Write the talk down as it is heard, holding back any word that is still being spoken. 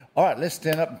All right, let's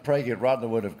stand up and pray, get right in the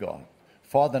Word of God.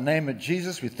 Father, in the name of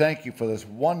Jesus, we thank you for this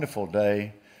wonderful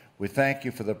day. We thank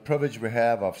you for the privilege we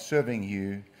have of serving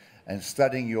you and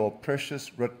studying your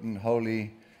precious, written,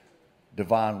 holy,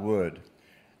 divine Word.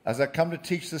 As I come to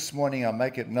teach this morning, I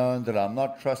make it known that I'm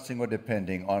not trusting or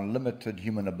depending on limited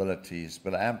human abilities,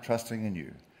 but I am trusting in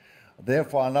you.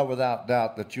 Therefore, I know without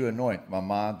doubt that you anoint my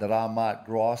mind that I might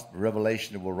grasp the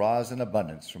revelation that will rise in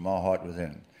abundance from my heart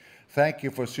within. Thank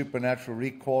you for supernatural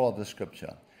recall of the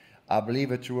Scripture. I believe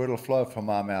that your word will flow from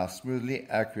my mouth smoothly,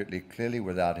 accurately, clearly,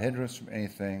 without hindrance from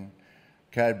anything,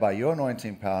 carried by your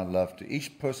anointing power and love to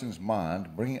each person's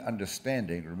mind, bringing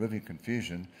understanding, removing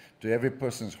confusion, to every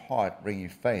person's heart, bringing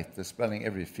faith, dispelling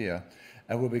every fear,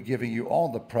 and we'll be giving you all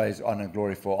the praise, honor, and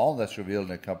glory for all that's revealed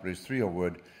and accomplished through your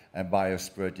word and by your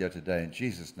Spirit here today, in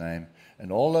Jesus' name.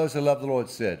 And all those who love the Lord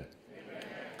said,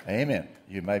 Amen. Amen.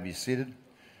 You may be seated.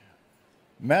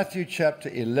 Matthew chapter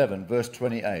 11, verse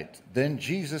 28. Then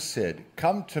Jesus said,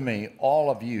 "Come to me, all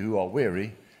of you who are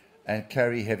weary and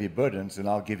carry heavy burdens, and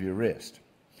I'll give you rest."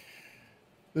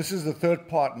 This is the third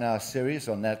part in our series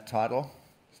on that title.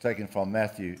 It's taken from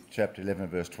Matthew chapter 11,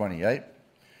 verse 28.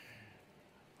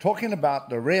 Talking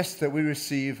about the rest that we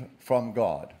receive from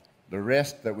God. The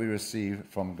rest that we receive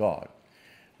from God.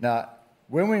 Now,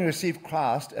 when we receive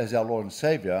Christ as our Lord and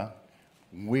Savior,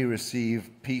 we receive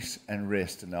peace and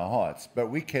rest in our hearts. But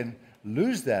we can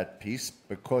lose that peace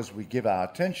because we give our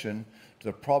attention to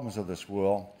the problems of this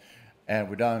world and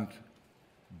we don't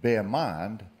bear in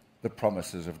mind the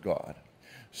promises of God.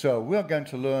 So we're going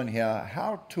to learn here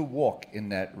how to walk in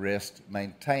that rest,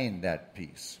 maintain that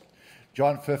peace.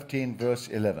 John 15, verse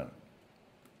 11.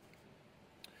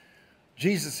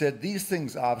 Jesus said, "These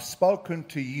things I've spoken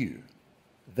to you,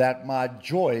 that my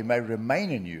joy may remain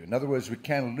in you." In other words, we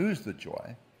can lose the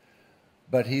joy,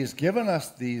 but he has given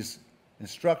us these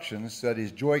instructions so that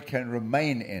his joy can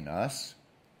remain in us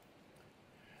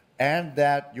and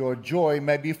that your joy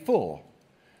may be full.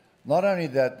 Not only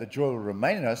that the joy will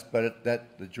remain in us, but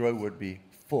that the joy would be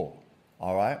full.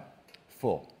 All right?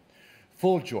 Full.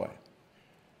 Full joy.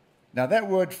 Now that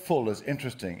word full is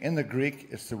interesting. In the Greek,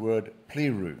 it's the word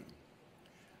plerou.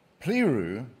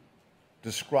 Plerou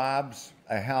describes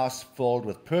a house filled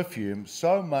with perfume,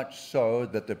 so much so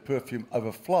that the perfume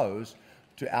overflows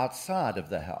to outside of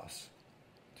the house.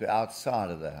 To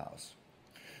outside of the house.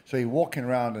 So you're walking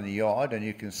around in the yard and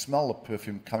you can smell the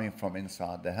perfume coming from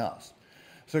inside the house.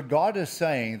 So God is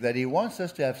saying that he wants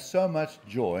us to have so much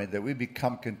joy that we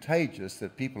become contagious,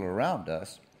 that people around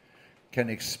us can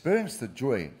experience the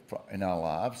joy in our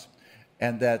lives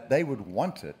and that they would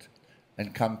want it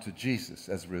and come to Jesus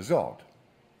as a result.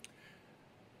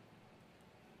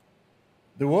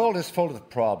 The world is full of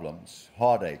problems,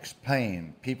 heartaches,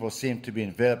 pain. People seem to be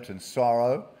enveloped in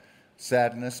sorrow,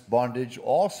 sadness, bondage,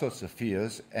 all sorts of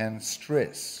fears and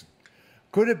stress.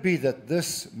 Could it be that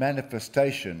this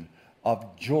manifestation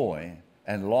of joy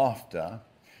and laughter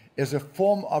is a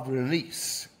form of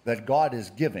release that God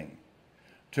is giving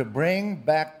to bring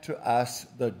back to us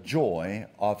the joy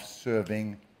of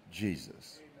serving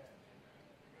Jesus?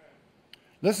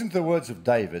 Listen to the words of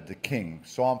David, the king,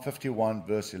 Psalm 51,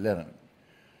 verse 11.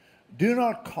 "Do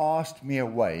not cast me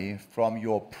away from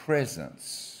your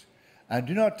presence, and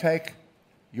do not take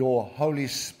your Holy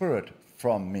Spirit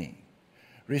from me.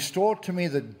 Restore to me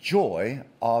the joy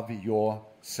of your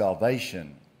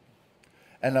salvation,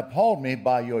 and uphold me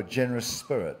by your generous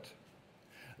spirit.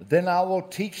 Then I will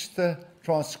teach the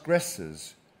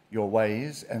transgressors your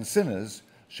ways, and sinners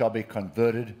shall be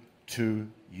converted to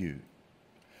you."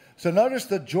 So notice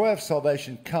the joy of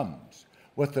salvation comes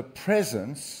with the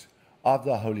presence of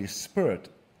the Holy Spirit,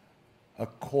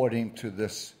 according to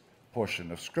this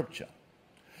portion of Scripture.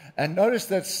 And notice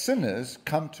that sinners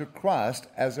come to Christ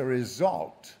as a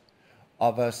result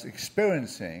of us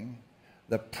experiencing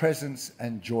the presence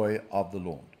and joy of the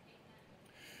Lord.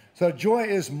 So joy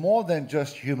is more than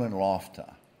just human laughter.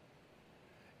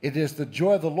 It is the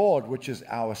joy of the Lord which is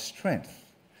our strength.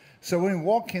 So when we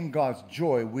walk in God's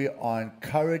joy, we are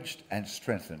encouraged and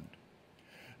strengthened.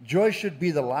 Joy should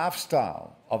be the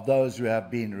lifestyle of those who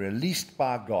have been released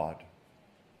by God,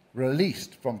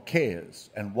 released from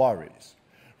cares and worries,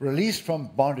 released from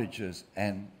bondages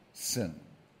and sin.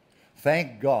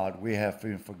 Thank God we have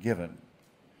been forgiven.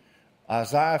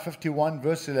 Isaiah 51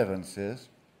 verse 11 says,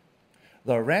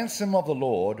 "The ransom of the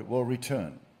Lord will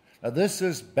return." Now this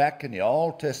is back in the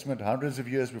Old Testament, hundreds of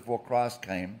years before Christ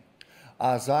came.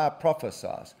 Isaiah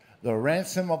prophesies, the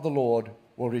ransom of the Lord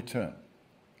will return.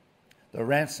 The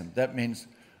ransom, that means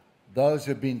those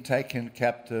who have been taken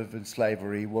captive in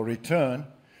slavery will return.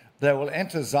 They will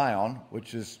enter Zion,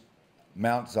 which is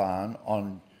Mount Zion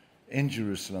in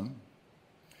Jerusalem.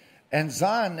 And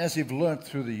Zion, as you've learned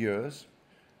through the years,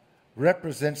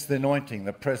 represents the anointing,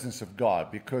 the presence of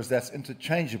God, because that's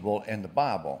interchangeable in the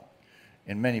Bible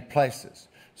in many places.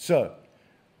 So,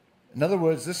 in other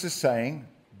words, this is saying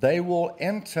they will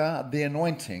enter the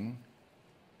anointing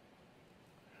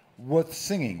with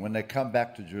singing when they come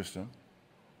back to Jerusalem.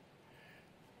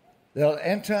 They'll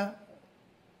enter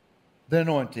the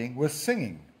anointing with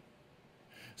singing.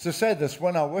 So say this: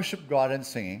 when I worship God in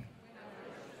singing,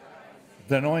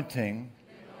 the anointing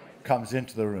comes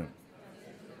into the room.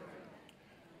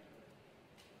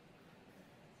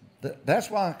 That's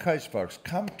why I encourage folks,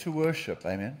 come to worship,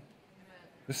 amen?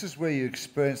 This is where you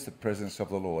experience the presence of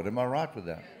the Lord. Am I right with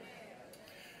that?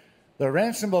 The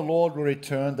ransom of the Lord will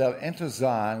return. They'll enter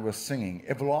Zion with singing.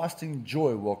 Everlasting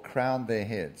joy will crown their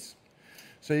heads.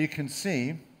 So you can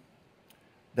see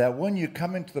that when you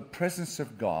come into the presence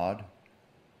of God,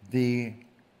 the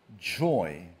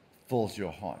joy fills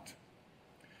your heart.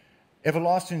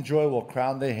 Everlasting joy will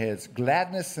crown their heads.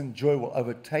 Gladness and joy will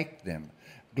overtake them.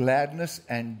 Gladness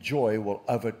and joy will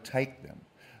overtake them.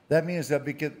 That means they'll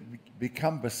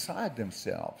become beside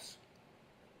themselves,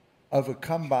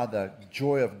 overcome by the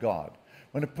joy of God.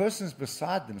 When a person is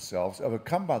beside themselves,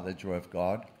 overcome by the joy of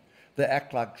God, they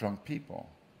act like drunk people.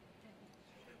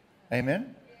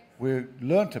 Amen? We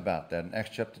learnt about that in Acts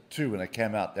chapter 2 when they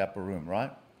came out the upper room,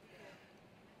 right?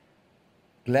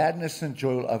 Gladness and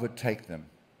joy will overtake them,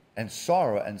 and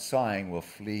sorrow and sighing will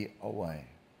flee away.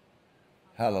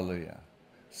 Hallelujah.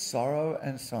 Sorrow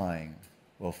and sighing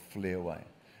will flee away.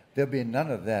 There'll be none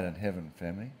of that in heaven,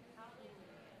 family.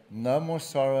 No more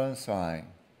sorrow and sighing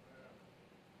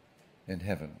in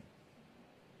heaven.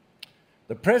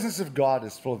 The presence of God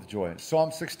is full of joy.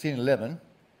 Psalm 16:11,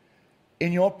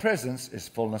 in your presence is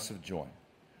fullness of joy.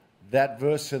 That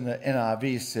verse in the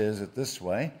NIV says it this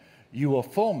way: you will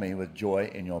fill me with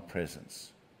joy in your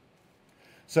presence.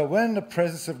 So when the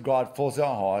presence of God fills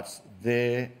our hearts,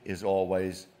 there is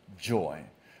always joy.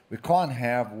 We can't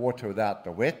have water without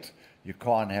the wet. You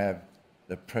can't have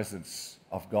the presence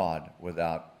of God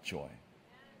without joy.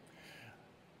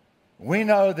 We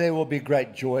know there will be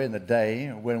great joy in the day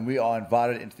when we are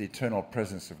invited into the eternal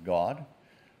presence of God.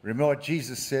 Remember what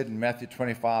Jesus said in Matthew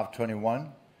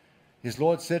 25:21? His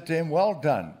Lord said to him, well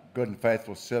done, good and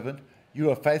faithful servant.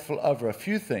 You are faithful over a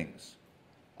few things.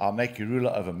 I'll make you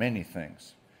ruler over many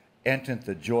things. Enter into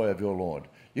the joy of your Lord.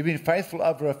 You've been faithful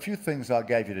over a few things I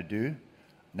gave you to do.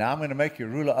 Now I'm going to make you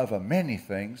ruler over many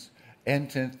things.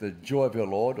 Enter into the joy of your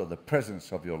Lord, or the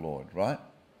presence of your Lord, right?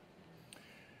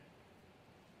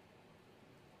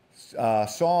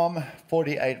 Psalm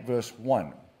 48 verse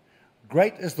 1.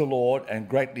 Great is the Lord and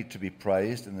greatly to be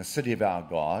praised in the city of our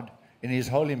God, in his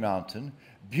holy mountain,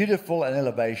 beautiful in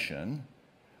elevation.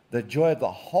 The joy of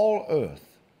the whole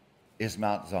earth is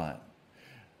Mount Zion.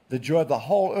 The joy of the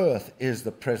whole earth is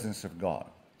the presence of God.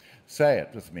 Say it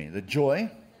with me. The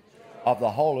joy of the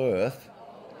whole earth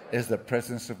is the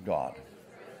presence of God.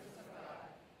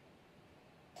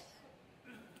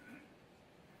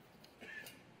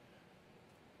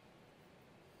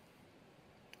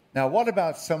 Now, what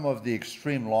about some of the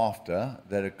extreme laughter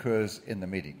that occurs in the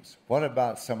meetings? What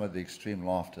about some of the extreme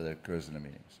laughter that occurs in the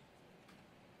meetings?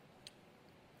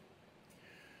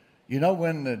 You know,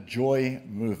 when the joy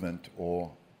movement,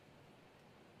 or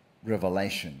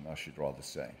revelation, I should rather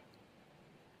say,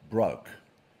 broke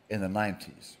in the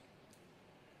 90s,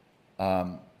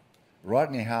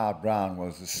 Rodney Howard-Browne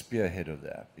was the spearhead of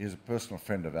that. He's a personal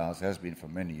friend of ours, has been for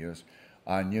many years.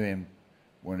 I knew him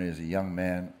when he was a young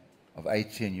man of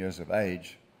 18 years of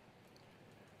age,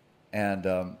 and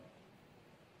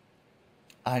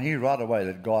I knew right away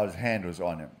that God's hand was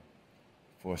on him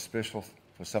for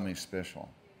something special.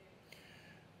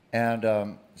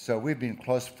 And so we've been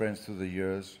close friends through the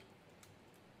years.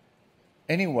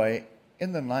 Anyway,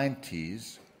 in the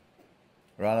 90s,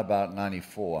 around about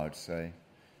 94, I'd say,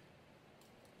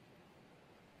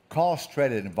 Carl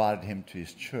Strader invited him to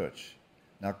his church.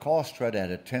 Now, Carl Strader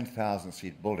had a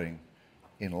 10,000-seat building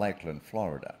in Lakeland,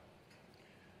 Florida.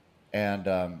 And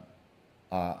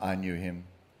I knew him,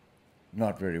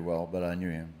 not very well, but I knew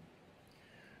him.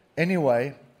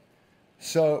 Anyway,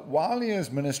 so while he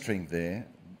was ministering there,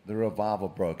 the revival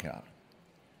broke out.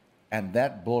 And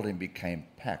that building became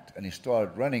packed. And he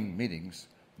started running meetings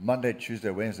Monday,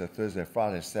 Tuesday, Wednesday, Thursday,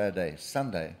 Friday, Saturday,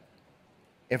 Sunday,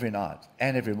 every night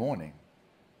and every morning.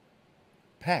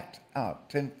 Packed out,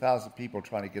 10,000 people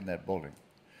trying to get in that building.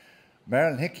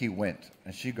 Marilyn Hickey went,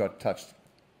 and she got touched,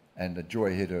 and the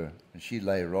joy hit her, and she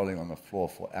lay rolling on the floor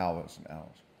for hours and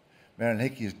hours. Marilyn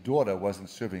Hickey's daughter wasn't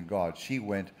serving God. She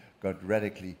went, got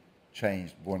radically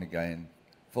changed, born again,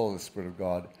 full of the Spirit of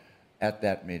God at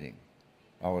that meeting.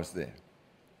 I was there.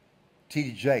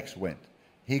 T.D. Jakes went.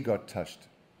 He got touched.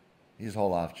 His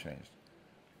whole life changed.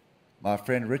 My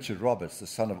friend Richard Roberts, the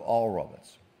son of Oral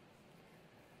Roberts,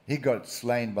 he got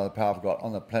slain by the power of God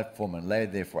on the platform and lay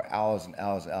there for hours and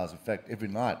hours and hours. In fact, every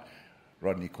night,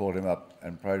 Rodney called him up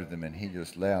and prayed with him, and he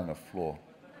just lay on the floor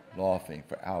laughing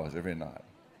for hours every night.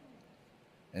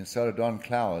 And so did Don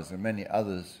Clowers and many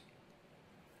others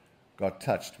got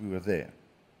touched. We were there.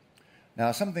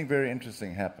 Now, something very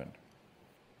interesting happened.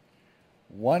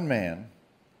 One man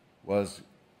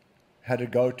had to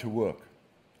go to work,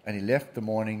 and he left the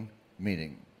morning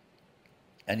meeting,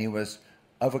 and he was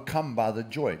overcome by the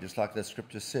joy, just like the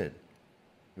scripture said.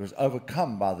 He was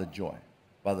overcome by the joy,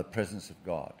 by the presence of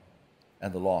God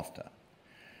and the laughter.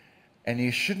 And he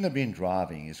shouldn't have been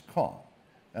driving his car,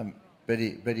 but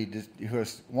he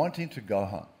was wanting to go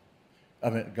home,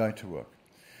 going to work.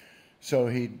 So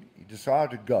he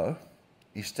decided to go.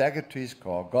 He staggered to his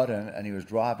car, got in, and he was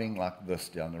driving like this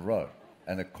down the road.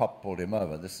 And a cop pulled him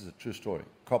over. This is a true story.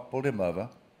 Cop pulled him over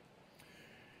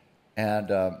and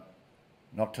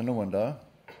knocked on the window.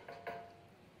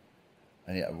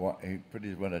 And he put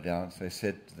his window down. So he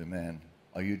said to the man,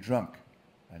 "Are you drunk?"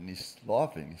 And he's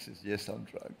laughing. He says, "Yes, I'm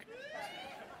drunk."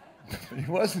 But he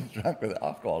wasn't drunk with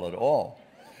alcohol at all.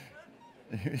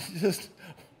 He was just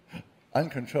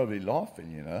uncontrollably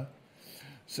laughing, you know.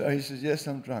 So he says, "Yes,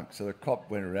 I'm drunk." So the cop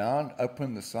went around,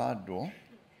 opened the side door,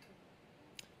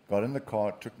 got in the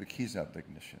car, took the keys out of the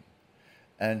ignition.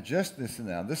 And just listen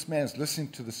now, this man's listening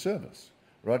to the service.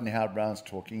 Rodney Howard-Brown's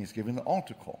talking, he's giving the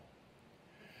altar call.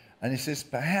 And he says,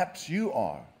 "Perhaps you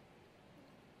are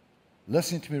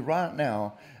listening to me right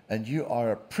now, and you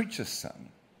are a preacher's son,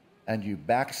 and you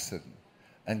backslidden,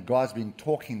 and God's been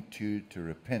talking to you to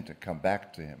repent and come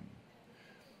back to him."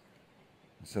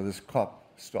 And so this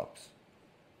cop stops.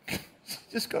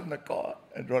 Just got in the car,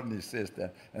 and Rodney says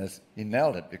that, and he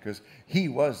nailed it because he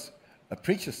was a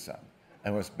preacher's son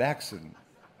and was backslidden.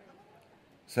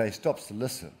 So he stops to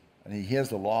listen, and he hears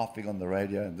the laughing on the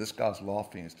radio, and this guy's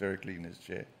laughing hysterically in his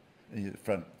chair, in the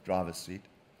front driver's seat.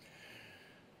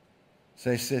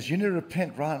 So he says, "You need to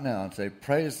repent right now," and say,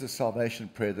 praise the salvation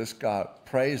prayer. This guy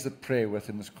prays the prayer with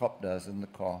him, as cop does in the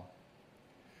car.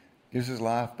 Gives his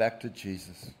life back to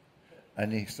Jesus,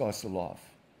 and he starts to laugh.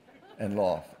 And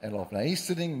laugh and laugh. Now he's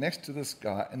sitting next to this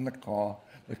guy in the car.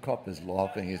 The cop is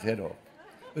laughing his head off.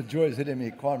 The joy is hitting him.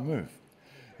 He can't move.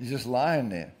 He's just lying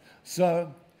there.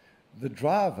 So the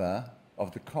driver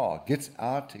of the car gets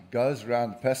out. He goes around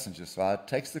the passenger side,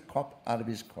 takes the cop out of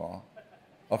his car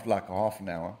after like a half an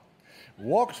hour,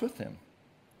 walks with him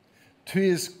to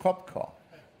his cop car,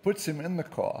 puts him in the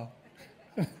car,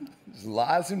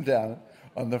 lies him down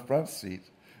on the front seat.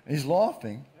 And he's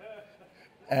laughing.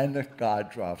 And the guy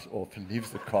drives off and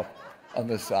leaves the cop on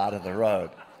the side of the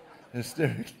road,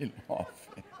 hysterically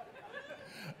laughing.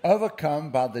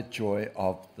 Overcome by the joy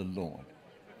of the Lord.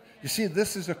 You see,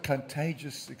 this is a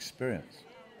contagious experience.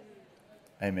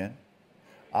 Amen.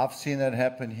 I've seen that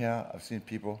happen here. I've seen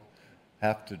people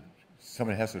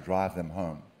somebody has to drive them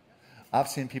home. I've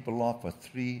seen people laugh for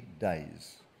 3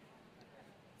 days.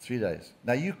 3 days.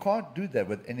 Now, you can't do that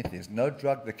with anything. There's no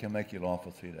drug that can make you laugh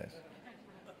for 3 days.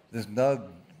 There's no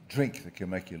drink that can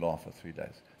make you laugh for 3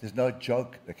 days. There's no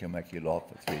joke that can make you laugh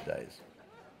for 3 days.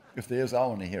 If there is, I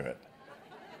want to hear it.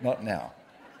 Not now.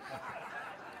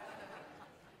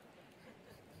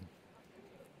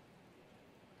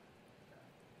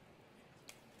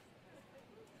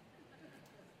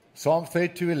 Psalm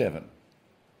 32:11.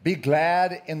 Be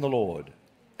glad in the Lord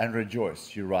and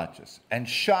rejoice, you righteous, and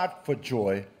shout for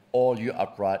joy, all you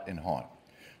upright in heart.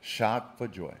 Shout for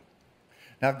joy.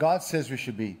 Now, God says we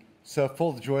should be so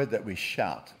full of joy that we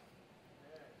shout.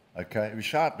 Okay? We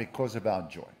shout because of our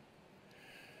joy.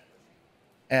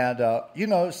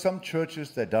 And, some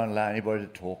churches, they don't allow anybody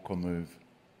to talk or move.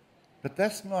 But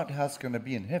that's not how it's going to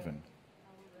be in heaven.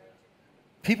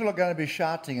 People are going to be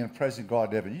shouting and praising God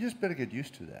in heaven. You just better get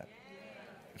used to that.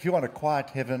 If you want a quiet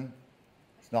heaven,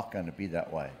 it's not going to be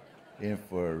that way. You're in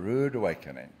for a rude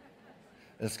awakening.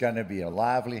 It's going to be a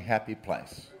lively, happy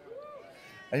place.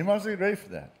 And you must be ready for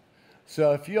that.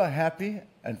 So if you are happy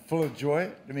and full of joy,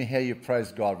 let me hear you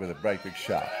praise God with a great big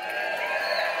shout.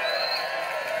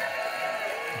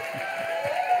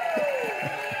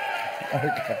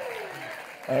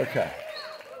 Okay.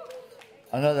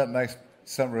 I know that makes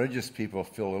some religious people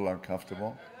feel a little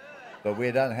uncomfortable, but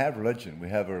we don't have religion. We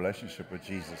have a relationship with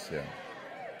Jesus here.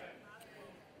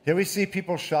 Here we see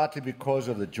people shouting because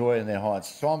of the joy in their hearts.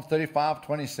 Psalm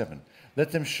 35:27.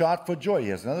 Let them shout for joy.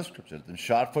 Here's another scripture. Let them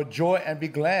shout for joy and be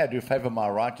glad who favor my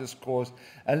righteous cause.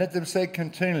 And let them say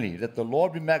continually, let the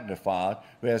Lord be magnified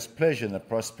who has pleasure in the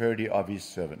prosperity of his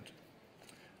servant.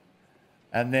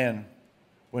 And then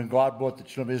when God brought the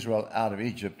children of Israel out of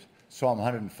Egypt, Psalm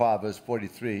 105, verse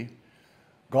 43,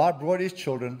 God brought his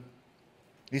children,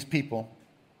 his people,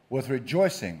 with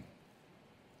rejoicing,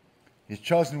 his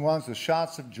chosen ones with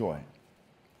shouts of joy.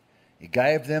 He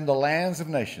gave them the lands of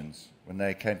nations when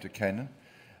they came to Canaan,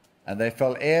 and they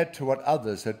fell heir to what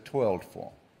others had toiled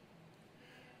for.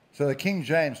 So the King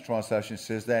James translation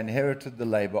says they inherited the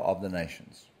labor of the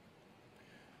nations.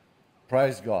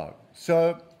 Praise God.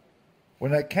 So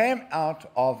when they came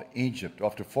out of Egypt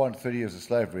after 430 years of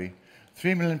slavery,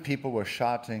 3 million people were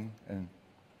shouting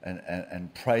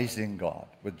and praising God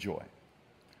with joy.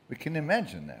 We can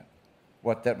imagine that,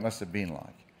 what that must have been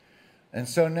like. And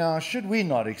so now, should we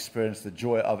not experience the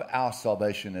joy of our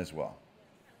salvation as well?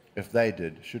 If they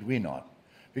did, should we not?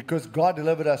 Because God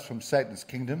delivered us from Satan's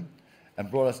kingdom and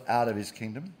brought us out of his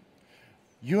kingdom.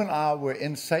 You and I were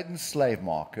in Satan's slave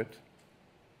market,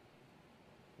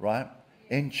 right?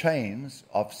 In chains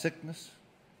of sickness,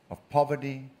 of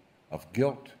poverty, of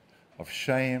guilt, of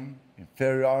shame,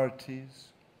 inferiorities,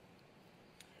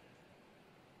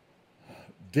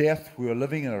 death. We were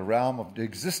living in a realm of,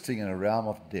 existing in a realm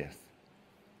of death.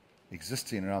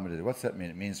 Existing in a realm of death. What's that mean?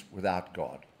 It means without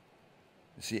God.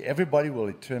 You see, everybody will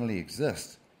eternally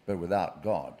exist, but without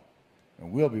God.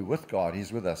 And we'll be with God.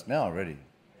 He's with us now already.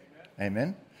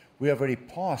 Amen? We have already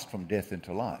passed from death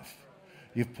into life.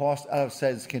 You've passed out of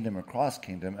Satan's kingdom and Christ's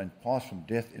kingdom and passed from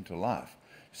death into life.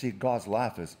 See, God's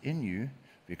life is in you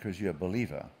because you're a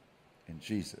believer in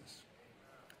Jesus.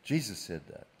 Jesus said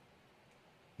that.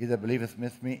 He that believeth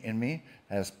in me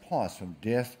has passed from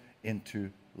death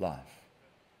into life.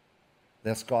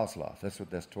 That's God's life. That's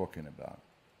what that's talking about.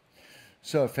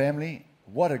 So, family,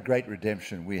 what a great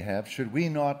redemption we have. Should we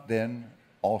not then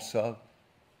also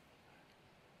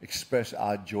express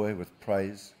our joy with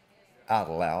praise out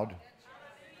loud?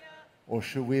 Or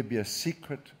should we be a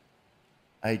secret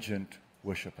agent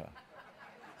worshiper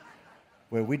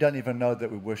where we don't even know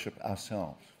that we worship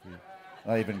ourselves?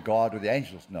 Not even God or the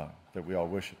angels know that we are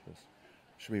worshipers.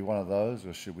 Should we be one of those,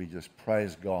 or should we just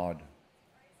praise God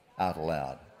out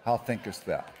loud? How thinkest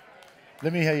thou?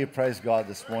 Let me hear you praise God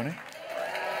this morning.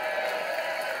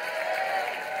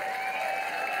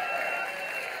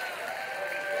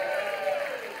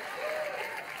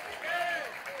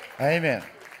 Amen.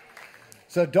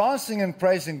 So dancing and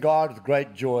praising God with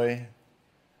great joy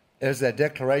is a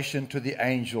declaration to the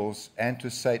angels and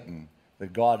to Satan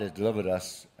that God has delivered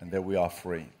us and that we are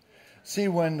free. See,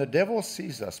 when the devil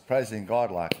sees us praising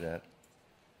God like that,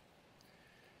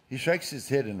 he shakes his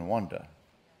head in wonder,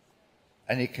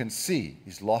 and he can see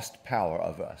he's lost power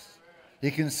over us.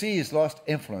 He can see he's lost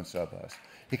influence over us.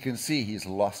 He can see he's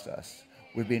lost us.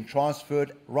 We've been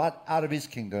transferred right out of his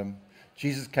kingdom.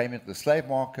 Jesus came into the slave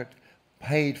market,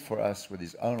 paid for us with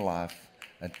his own life,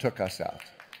 and took us out.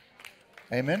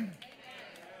 Amen?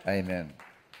 Amen.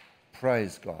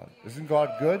 Praise God. Isn't God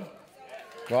good?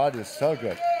 God is so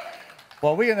good.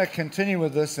 Well, we're going to continue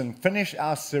with this and finish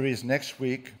our series next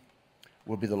week.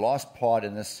 Will be the last part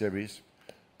in this series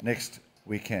next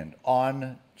weekend.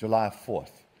 On July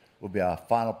 4th will be our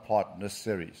final part in this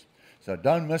series. So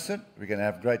don't miss it. We're going to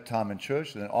have a great time in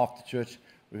church. And then after church,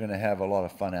 we're going to have a lot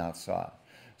of fun outside.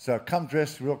 So come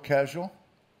dressed real casual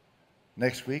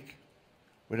next week.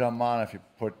 We don't mind if you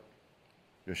put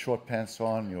your short pants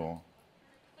on,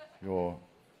 your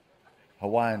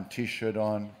Hawaiian t-shirt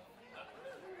on.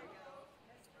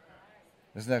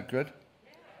 Isn't that good?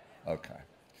 Okay.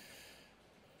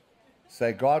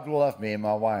 Say, God will love me in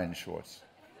my Hawaiian shorts.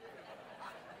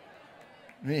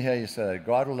 Let me hear you say that.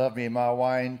 God will love me in my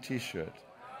Hawaiian t-shirt.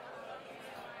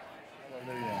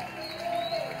 Hallelujah.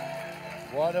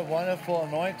 What a wonderful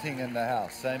anointing in the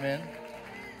house. Amen.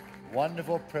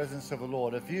 Wonderful presence of the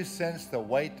Lord. If you sense the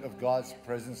weight of God's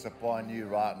presence upon you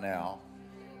right now,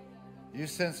 you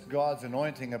sense God's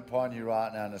anointing upon you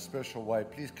right now in a special way,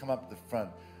 please come up to the front.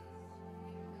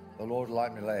 The Lord would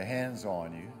like me to lay hands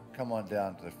on you. Come on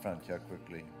down to the front here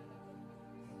quickly.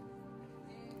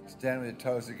 Stand with your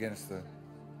toes against the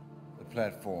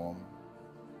platform.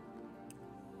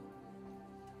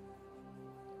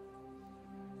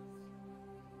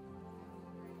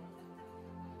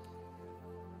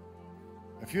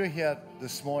 If you're here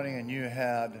this morning and you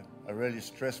had a really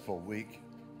stressful week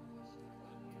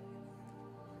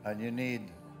and you need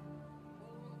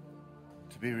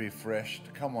to be refreshed,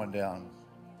 come on down.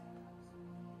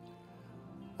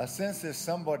 I sense there's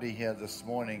somebody here this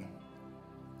morning,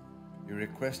 you're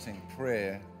requesting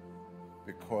prayer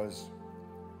because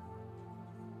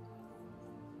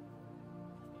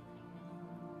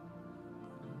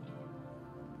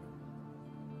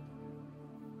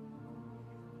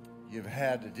you've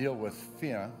had to deal with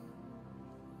fear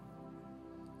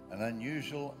an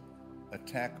unusual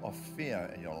attack of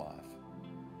fear in your life.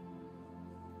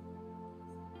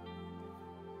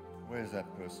 Where is that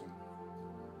person?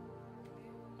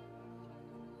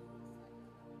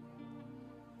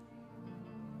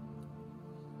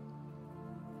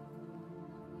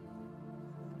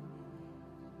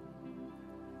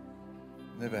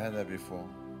 Never had that before.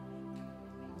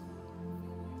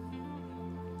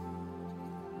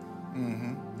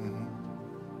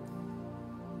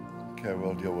 Okay,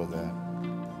 we'll deal with that.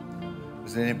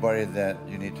 Is there anybody that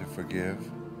you need to forgive?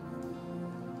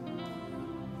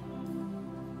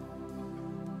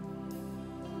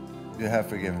 You have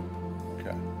forgiven.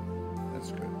 Okay,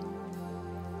 that's good.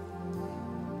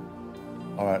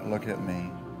 All right, look at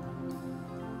me.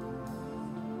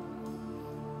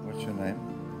 What's your name?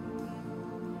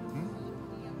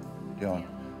 Dion.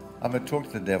 I'm going to talk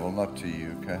to the devil, not to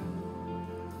you, okay?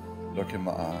 Look in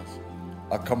my eyes.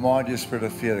 I command you, spirit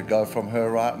of fear, to go from her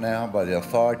right now by the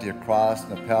authority of Christ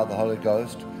and the power of the Holy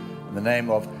Ghost. In the name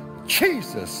of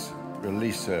Jesus,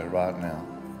 release her right now.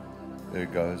 There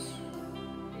it goes.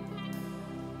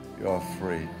 You are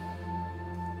free.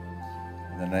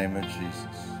 In the name of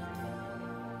Jesus.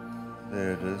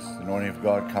 There it is. The anointing of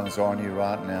God comes on you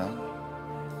right now.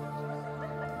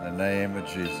 In the name of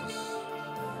Jesus,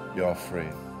 you are free.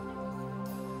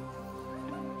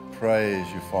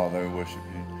 Praise you, Father. We worship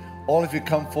you. All of you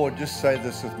come forward, just say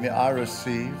this with me. I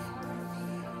receive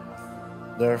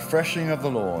the refreshing of the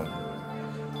Lord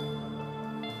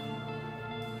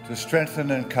to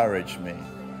strengthen and encourage me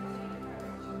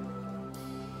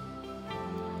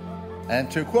and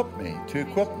to equip me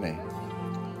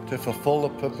to fulfill the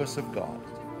purpose of God.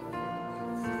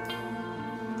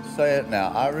 Say it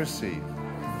now. I receive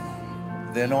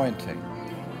the anointing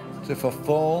to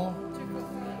fulfill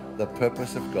the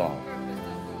purpose of God,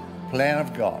 plan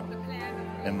of God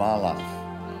in my life,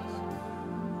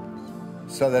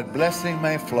 so that blessing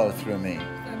may flow through me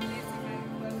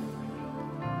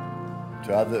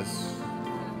to others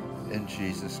in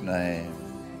Jesus' name.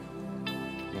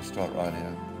 We'll start right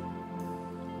here.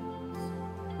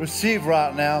 Receive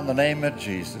right now in the name of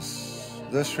Jesus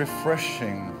this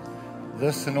refreshing,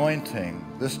 this anointing,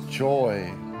 this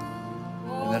joy.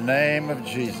 In the name of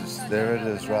Jesus, there it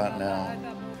is right now.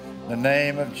 In the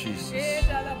name of Jesus.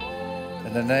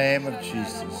 In the name of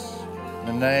Jesus. In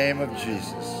the name of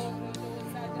Jesus.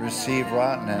 Receive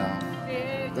right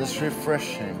now this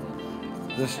refreshing,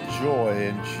 this joy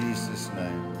in Jesus'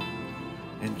 name.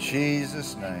 In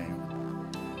Jesus' name.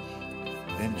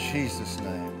 In Jesus'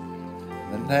 name.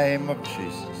 In the name of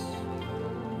Jesus.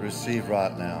 Receive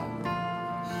right now.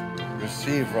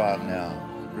 Receive right now.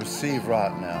 Receive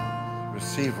right now.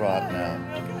 Receive right now.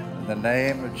 In the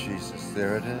name of Jesus.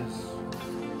 There it is.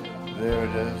 There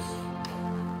it is.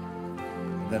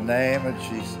 In the name of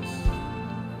Jesus.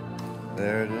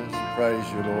 There it is. Praise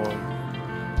you, Lord.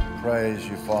 Praise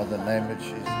you, Father, in the name of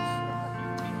Jesus.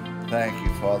 Thank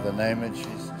you, Father, in the name of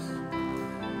Jesus.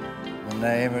 In the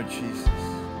name of Jesus.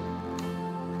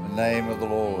 In the name of the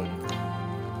Lord.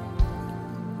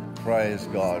 Praise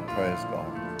God. Praise God.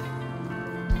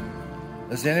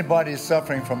 Is anybody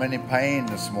suffering from any pain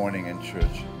this morning in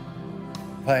church?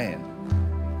 Pain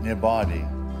in your body?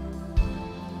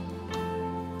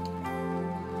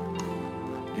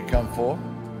 You come forward.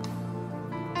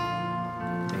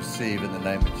 Receive in the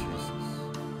name of Jesus.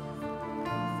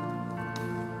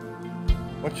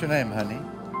 What's your name, honey?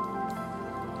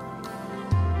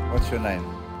 What's your name?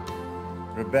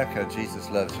 Rebecca. Jesus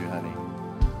loves you, honey.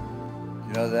 Do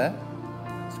you know that?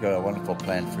 He's got a wonderful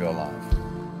plan for your life.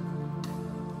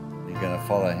 You're going to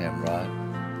follow him, right?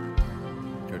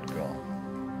 Good girl.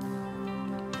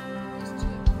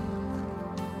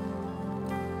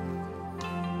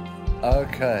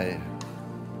 Okay.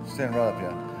 Stand right up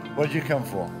here. What did you come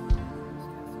for?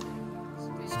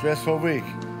 Stressful week.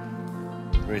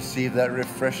 Receive that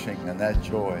refreshing and that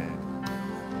joy.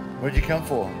 What did you come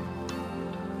for?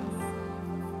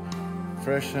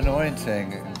 Fresh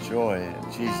anointing and joy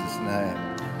in Jesus' name.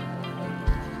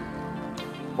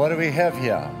 What do we have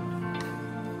here?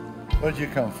 What did you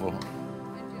come for?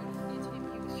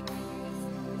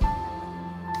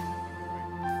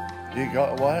 You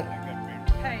got what?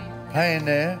 Pain. Pain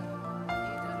there?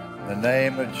 In the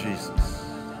name of Jesus.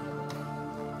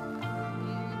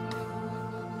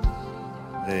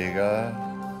 There you go.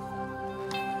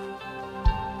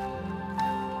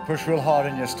 Push real hard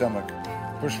in your stomach.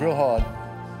 Push real hard.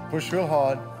 Push real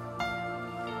hard.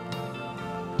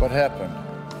 What happened?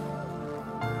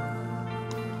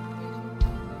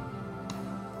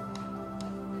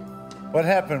 What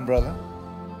happened, brother?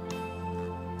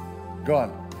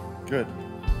 Gone. Good.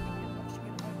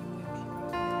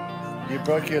 You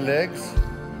broke your legs?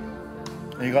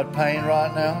 You got pain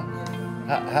right now?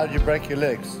 How did you break your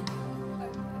legs?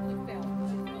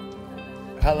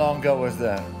 How long ago was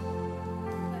that?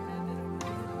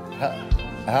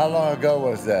 How long ago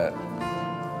was that?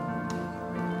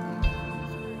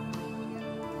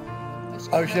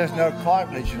 Oh, she has no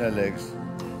cartilage in her legs.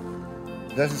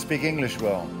 Doesn't speak English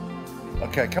well.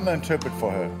 Okay, come and interpret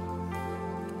for her.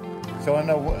 So I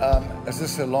know, is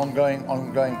this a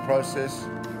ongoing process?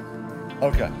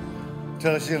 Okay.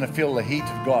 Tell her she's going to feel the heat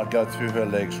of God go through her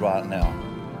legs right now.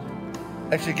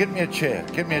 Actually, get me a chair.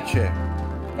 Get me a chair.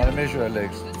 I want to measure her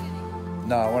legs.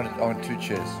 No, I want 2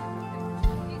 chairs.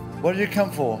 What did you come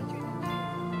for?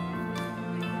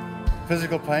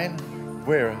 Physical pain?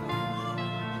 Where?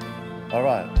 All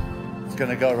right. It's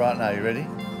going to go right now. You ready?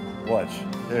 Watch.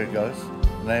 There it goes.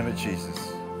 In the name of Jesus.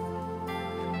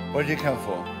 What did you come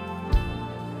for?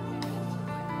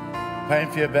 Pain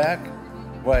for your back?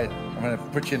 Wait. I'm going to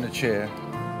put you in a chair.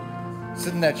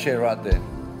 Sit in that chair right there.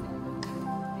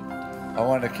 I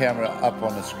want the camera up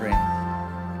on the screen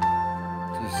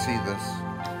to see this.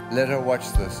 Let her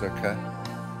watch this, okay?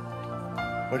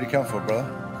 What do you come for, brother?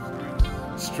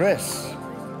 Stress.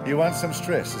 You want some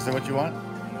stress? Is that what you want?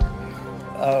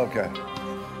 Oh, okay.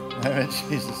 In the name of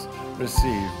Jesus,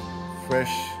 receive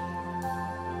fresh,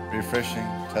 refreshing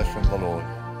touch from the Lord.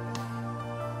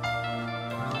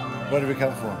 What do we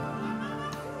come for?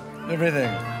 Everything.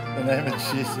 In the name of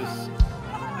Jesus.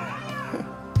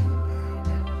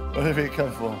 What did we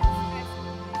come for?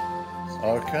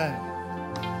 Okay.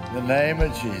 In the name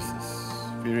of Jesus,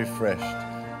 be refreshed.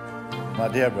 My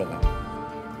dear brother.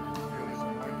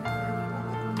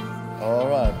 All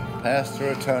right. Pastor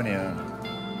Antonio.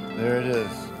 There it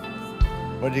is.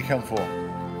 What did you come for?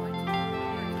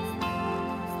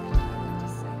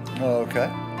 Okay.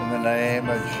 In the name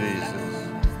of Jesus.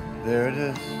 There it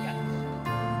is.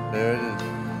 There it is.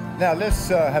 Now let's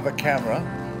have a camera.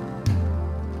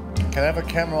 Can I have a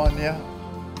camera on here?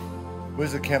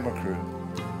 Where's the camera crew?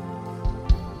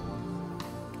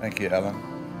 Thank you, Ellen.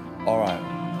 All right.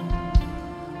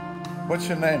 What's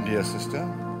your name, dear sister?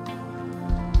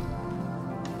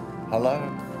 Hello?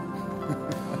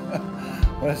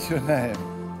 What's your name?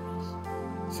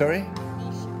 Sorry?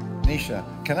 Nisha.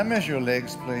 Can I measure your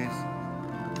legs, please?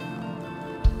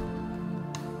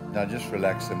 Now just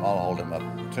relax them. I'll hold them up.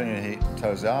 Turn your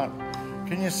toes out.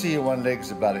 Can you see one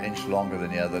leg's about 1 inch longer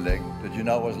than the other leg? Did you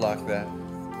know it was like that?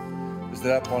 Is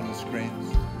that up on the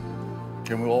screens?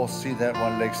 Can we all see that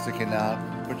one leg sticking out?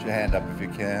 Put your hand up if you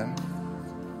can.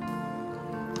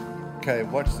 Okay,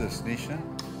 watch this, Nisha.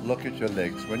 Look at your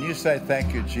legs. When you say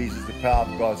thank you, Jesus, the power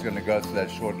of God is going to go through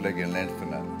that short leg and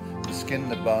lengthen it. The skin,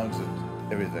 the bones,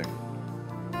 and everything.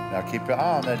 Now keep your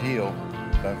eye on that heel.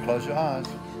 Don't close your eyes.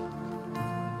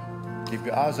 Keep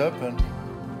your eyes open.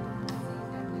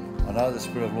 I know the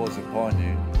Spirit of the Lord is upon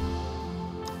you.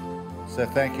 Say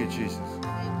thank you, Jesus.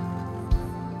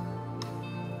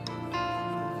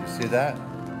 You see that?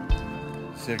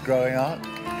 See it growing out?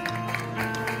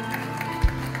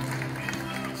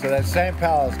 So that same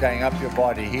power is going up your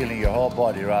body, healing your whole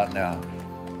body right now.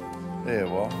 There,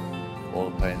 well, all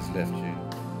the pain's left you.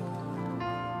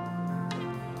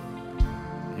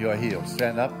 You are healed.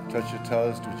 Stand up, touch your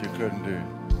toes, do what you couldn't do.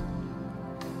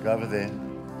 Go over there.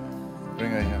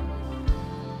 Bring her here.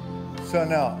 So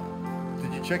now,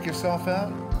 did you check yourself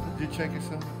out? Did you check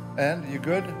yourself? And you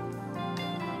good?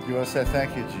 You want to say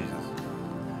thank you, Jesus.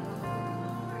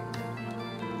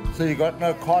 So you got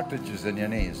no cartilages in your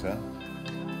knees, huh?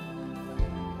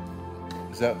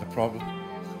 Is that the problem?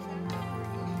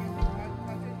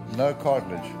 No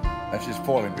cartilage. And she's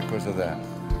falling because of that.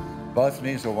 Both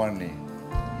knees or one knee?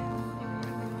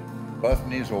 Both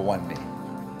knees or one knee?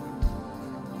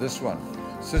 This one.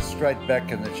 Sit straight back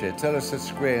in the chair. Tell her to sit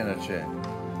square in the chair.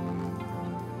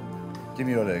 Give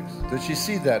me your legs. Did she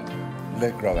see that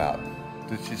leg grow out?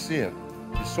 Did she see it?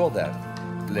 You saw that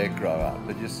leg grow out.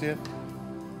 Did you see it?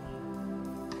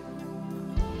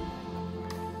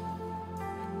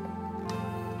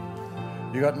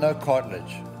 You got no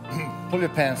cartilage. Pull your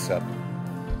pants up.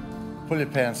 Pull your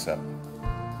pants up.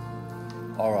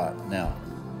 All right, now.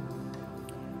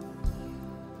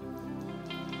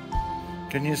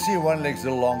 Can you see one leg's a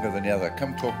little longer than the other?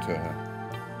 Come talk to her.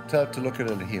 Tell her to look at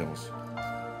her heels.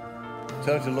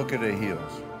 Tell her to look at her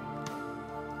heels.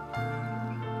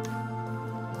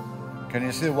 Can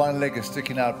you see one leg is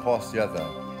sticking out past the other?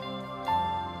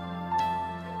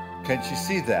 Can she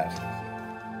see that?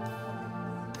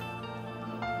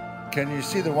 Can you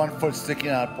see the one foot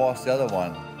sticking out past the other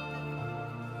one?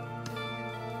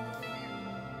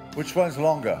 Which one's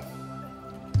longer?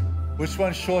 Which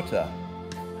one's shorter?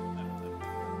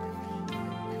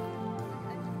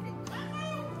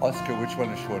 Ask her which one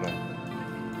is shorter.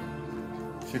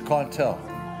 She can't tell.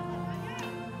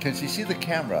 Can she see the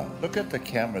camera? Look at the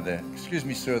camera there. Excuse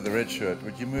me, sir, the red shirt.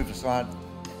 Would you move aside?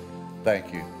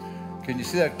 Thank you. Can you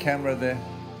see that camera there?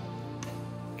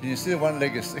 Can you see the one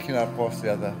leg is sticking out past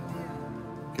the other?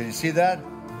 Can you see that?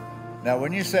 Now,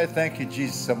 when you say thank you,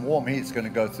 Jesus, some warm heat's going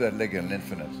to go through that leg in an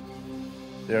infinite.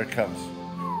 There it comes.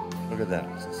 Look at that.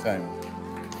 It's the same.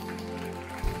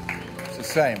 It's the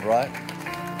same, right?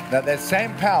 Now, that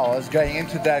same power is going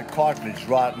into that cartilage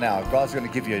right now. God's going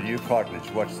to give you a new cartilage.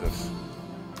 Watch this.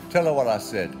 Tell her what I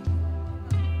said.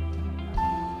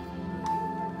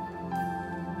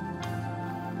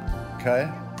 Okay?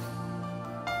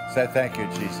 Say thank you,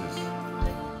 Jesus.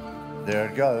 There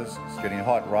it goes. It's getting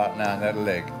hot right now in that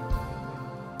leg.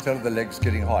 Tell her the leg's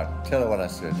getting hot. Tell her what I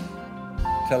said.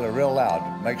 Tell her real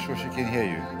loud. Make sure she can hear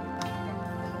you.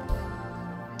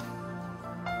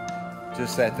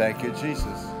 Just say thank you,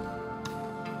 Jesus.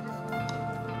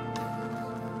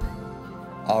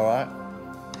 All right.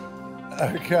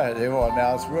 Okay, there you are.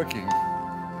 Now it's working.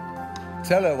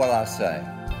 Tell her what I say.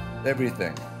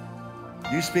 Everything.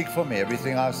 You speak for me.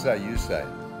 Everything I say, you say.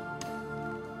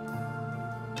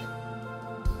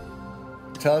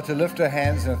 Tell her to lift her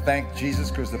hands and thank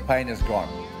Jesus because the pain is gone.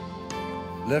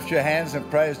 Lift your hands and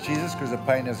praise Jesus because the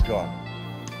pain is gone.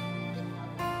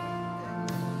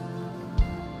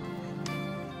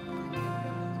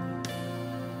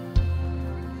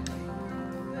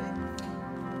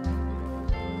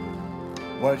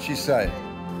 What did she say?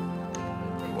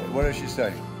 What is she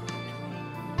saying?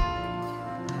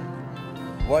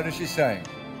 What is she saying?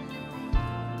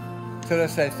 Tell her,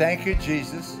 say, thank you,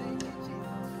 Jesus.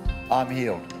 I'm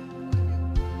healed.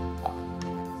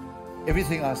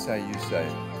 Everything I say, you say.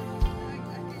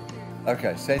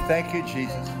 Okay, say, thank you,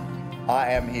 Jesus. I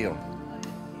am healed.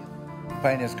 The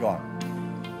pain is gone.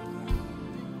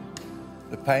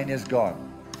 The pain is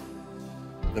gone.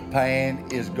 The pain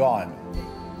is gone.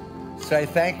 Say,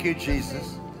 thank you,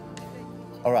 Jesus.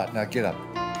 All right, now get up.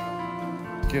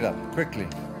 Get up, quickly.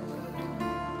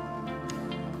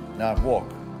 Now walk.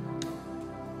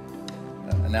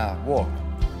 Now walk.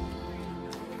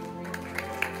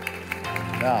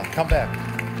 Now come back.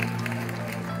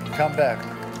 Come back.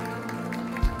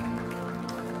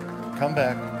 Come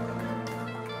back.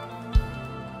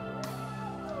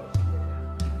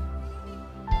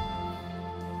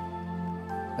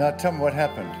 Now tell me what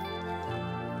happened.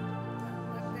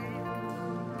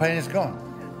 Pain is gone.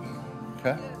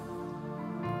 Okay?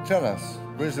 Tell us.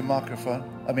 Where's the microphone?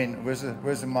 Where's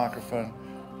the microphone?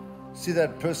 See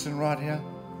that person right here?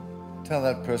 Tell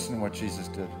that person what Jesus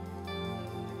did.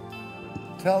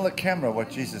 Tell the camera what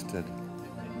Jesus did.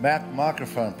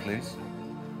 Microphone, please.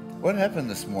 What happened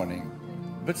this morning?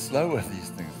 A bit slow with these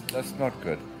things. That's not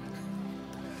good.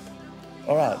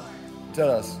 All right. Tell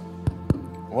us.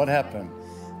 What happened?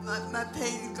 My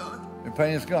pain is gone. Your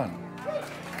pain is gone.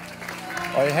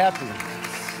 Are you happy?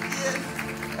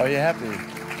 Yes. Are you happy?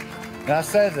 Now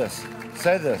say this.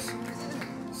 Say this.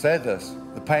 Say this.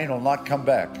 The pain will not come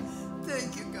back.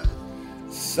 Thank you, God.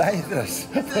 Say this.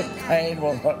 The pain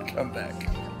will not come back.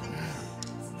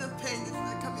 The pain is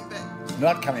not coming back.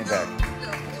 Not coming back.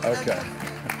 No. Okay.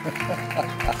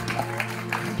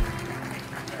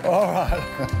 All right.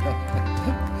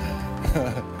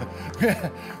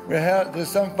 There's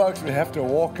some folks we have to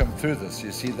walk them through this.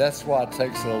 You see, that's why it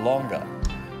takes a little longer.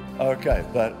 Okay,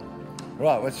 but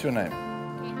right. What's your name?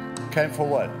 Came for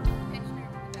what?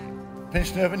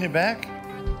 Pinched nerve in your back.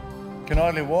 Can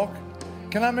hardly walk.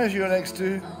 Can I measure your legs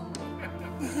too?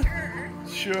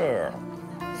 Sure.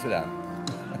 Sit down.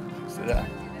 Sit down.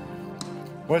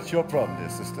 What's your problem, dear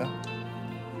sister?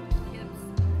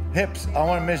 Hips. I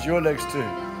want to measure your legs too.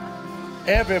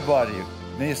 Everybody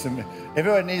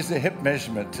needs a hip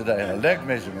measurement today, a leg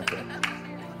measurement.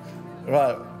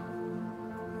 Right.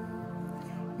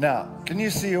 Now, can you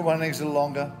see your one leg's a little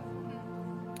longer?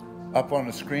 Up on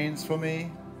the screens for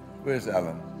me. Where's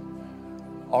Alan?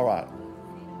 All right.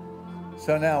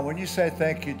 So now, when you say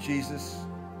thank you, Jesus,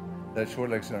 that short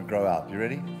leg's going to grow out. You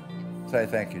ready? Say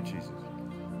thank you, Jesus.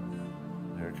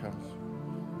 There it comes.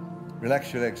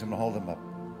 Relax your legs and hold them up.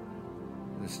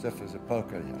 They're stiff as a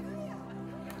poker here.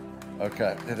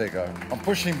 Okay, there they go. I'm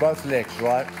pushing both legs,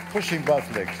 right? Pushing both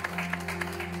legs.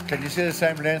 Can you see the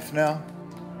same length now?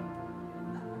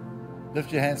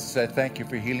 Lift your hands and say, thank you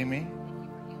for healing me.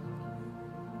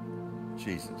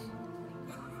 Jesus.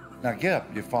 Now get up,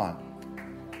 you're fine.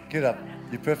 Get up,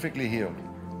 you're perfectly healed.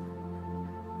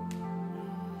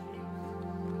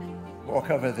 Walk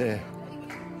over there.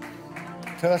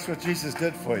 Tell us what Jesus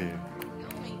did for you.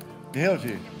 He healed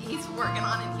you. He's working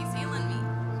on it. He's healing me.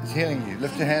 He's healing you.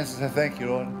 Lift your hands and say, thank you,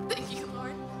 Lord. Thank you,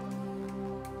 Lord.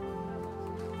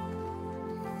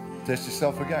 Test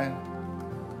yourself again.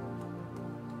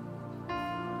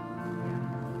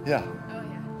 Yeah. Oh,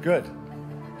 yeah. Good.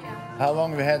 Yeah. How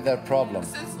long have you had that problem?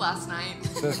 Since last night.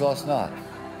 Since last night.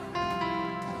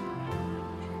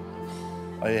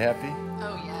 Are you happy?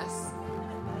 Oh, yes.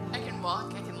 I can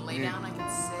walk, I can lay down, I can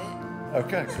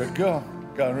sit. Okay, good girl.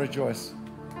 Go and rejoice.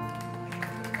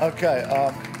 Okay,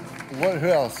 who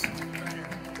else?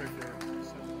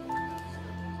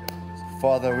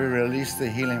 Father, we release the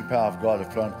healing power of God to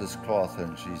flow into this cloth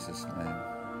in Jesus' name.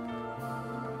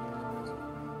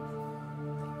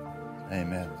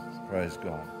 Amen. Praise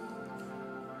God.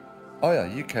 Oh yeah,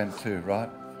 you can too, right?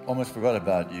 Almost forgot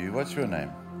about you. What's your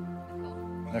name?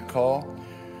 Nicole.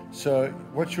 So,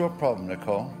 what's your problem,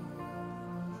 Nicole?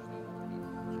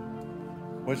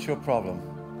 What's your problem?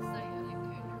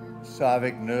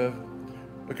 Sciatic nerve.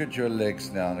 Look at your legs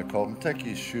now, Nicole. And take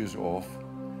your shoes off.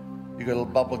 You got a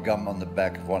little bubble gum on the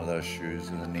back of one of those shoes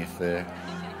underneath there.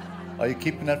 Are you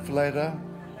keeping that for later?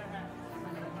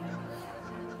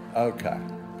 Okay.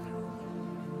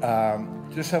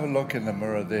 Just have a look in the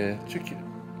mirror there.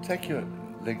 Take your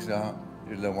legs out.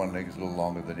 Your little one leg is a little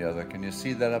longer than the other. Can you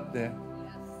see that up there?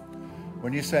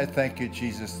 When you say thank you,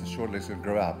 Jesus, the short legs will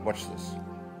grow out. Watch this.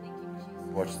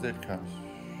 Watch that it comes.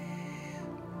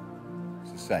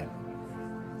 It's the same.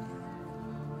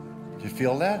 Do you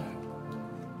feel that?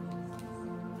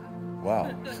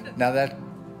 Wow. Now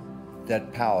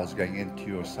that power is going into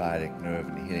your sciatic nerve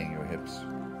and hitting your hips.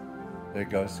 There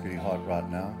it goes. It's getting hot right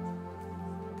now.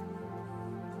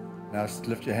 Now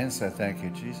lift your hands and say thank you,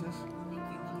 Jesus.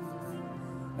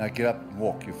 Now get up and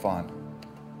walk. You're fine.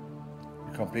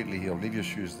 You're completely healed. Leave your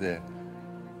shoes there.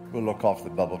 We'll look after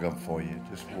the bubble gum for you.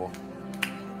 Just walk.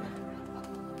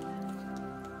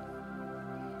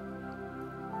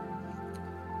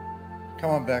 Come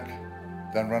on back.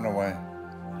 Don't run away.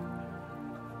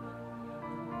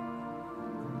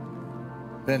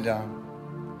 Bend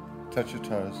down. Touch your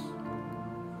toes.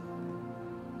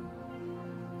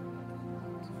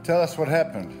 Tell us what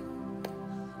happened.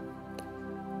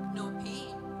 No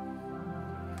pain.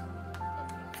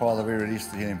 Father, we release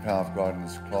the healing power of God in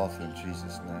this cloth in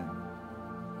Jesus' name.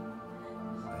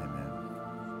 Amen.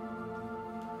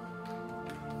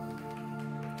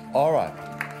 All right.